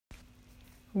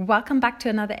Welcome back to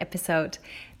another episode.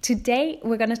 Today,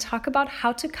 we're going to talk about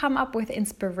how to come up with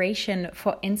inspiration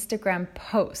for Instagram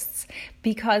posts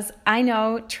because I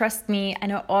know, trust me, I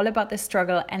know all about this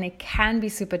struggle and it can be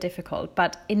super difficult.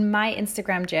 But in my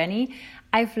Instagram journey,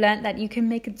 I've learned that you can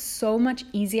make it so much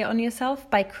easier on yourself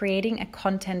by creating a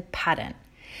content pattern.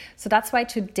 So that's why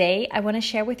today I want to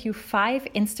share with you 5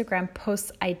 Instagram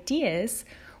post ideas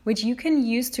which you can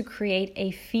use to create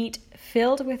a feed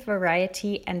filled with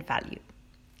variety and value.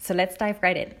 So let's dive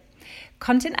right in.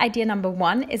 Content idea number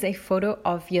 1 is a photo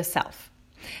of yourself.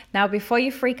 Now, before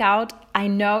you freak out, I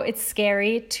know it's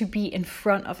scary to be in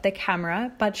front of the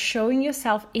camera, but showing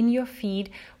yourself in your feed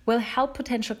will help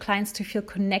potential clients to feel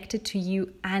connected to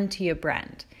you and to your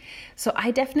brand. So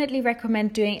I definitely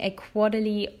recommend doing a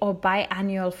quarterly or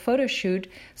biannual photo shoot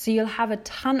so you'll have a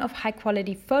ton of high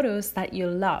quality photos that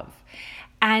you'll love.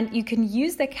 And you can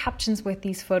use the captions with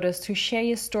these photos to share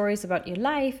your stories about your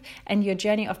life and your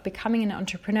journey of becoming an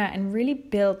entrepreneur and really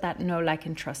build that know, like,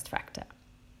 and trust factor.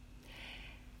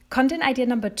 Content idea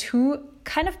number 2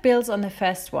 kind of builds on the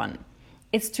first one.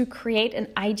 It's to create an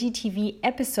IGTV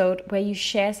episode where you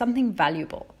share something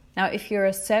valuable. Now, if you're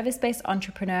a service-based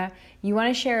entrepreneur, you want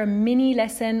to share a mini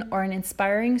lesson or an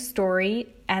inspiring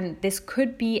story, and this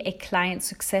could be a client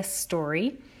success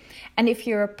story. And if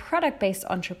you're a product-based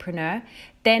entrepreneur,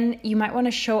 then you might want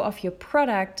to show off your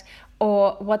product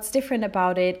or what's different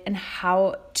about it and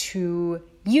how to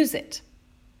use it.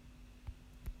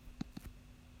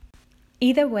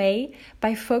 Either way,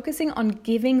 by focusing on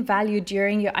giving value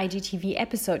during your IGTV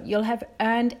episode, you'll have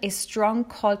earned a strong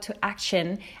call to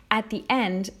action at the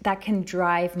end that can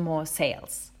drive more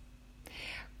sales.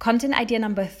 Content idea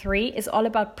number 3 is all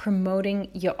about promoting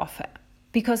your offer.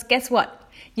 Because guess what?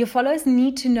 Your followers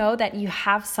need to know that you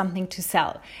have something to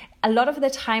sell. A lot of the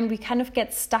time, we kind of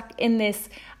get stuck in this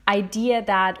idea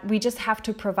that we just have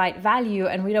to provide value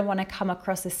and we don't want to come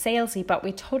across as salesy, but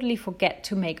we totally forget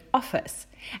to make offers.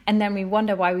 And then we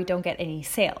wonder why we don't get any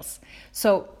sales.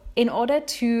 So in order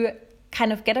to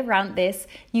kind of get around this,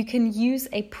 you can use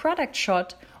a product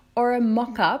shot or a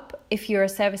mock-up if you're a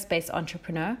service-based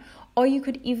entrepreneur, or you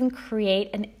could even create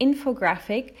an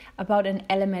infographic about an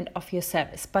element of your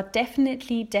service. But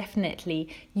definitely,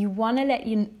 you want to let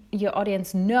your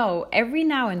audience know every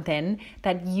now and then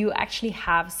that you actually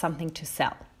have something to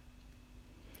sell.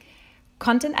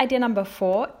 Content idea number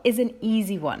 4 is an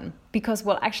easy one because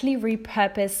we'll actually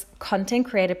repurpose content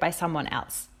created by someone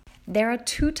else. There are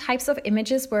 2 types of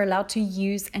images we're allowed to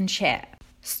use and share: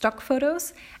 stock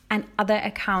photos and other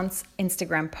accounts'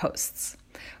 Instagram posts.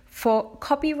 For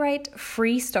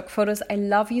copyright-free stock photos, I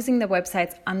love using the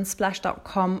websites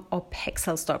unsplash.com or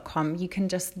pexels.com. You can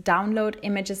just download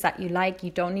images that you like.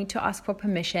 You don't need to ask for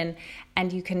permission,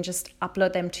 and you can just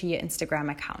upload them to your Instagram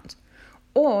account.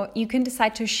 Or you can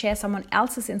decide to share someone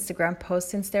else's Instagram post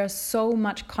since there's so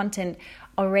much content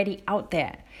already out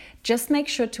there. Just make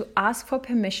sure to ask for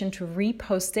permission to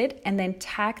repost it and then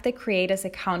tag the creator's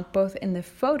account both in the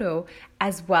photo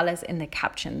as well as in the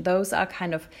caption. Those are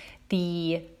kind of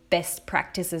the best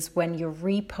practices when you're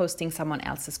reposting someone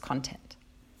else's content.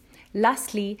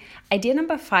 Lastly, idea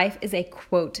number 5 is a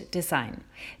quote design.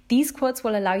 These quotes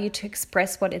will allow you to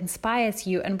express what inspires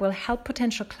you and will help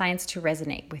potential clients to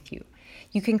resonate with you.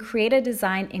 You can create a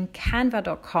design in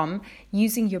canva.com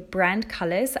using your brand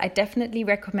colors. I definitely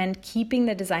recommend keeping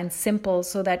the design simple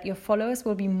so that your followers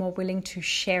will be more willing to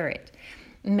share it.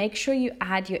 Make sure you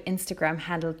add your Instagram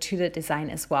handle to the design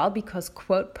as well because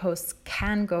quote posts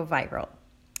can go viral.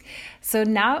 So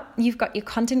now you've got your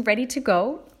content ready to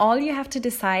go. All you have to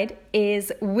decide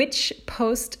is which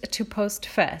post to post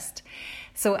first.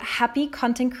 So happy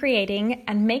content creating,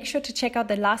 and make sure to check out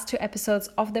the last 2 episodes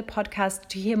of the podcast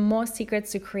to hear more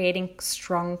secrets to creating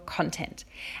strong content.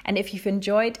 And if you've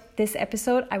enjoyed this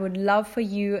episode, I would love for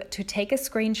you to take a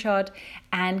screenshot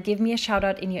and give me a shout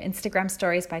out in your Instagram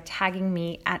stories by tagging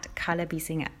me at Carla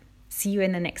Biesinger. See you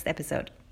in the next episode.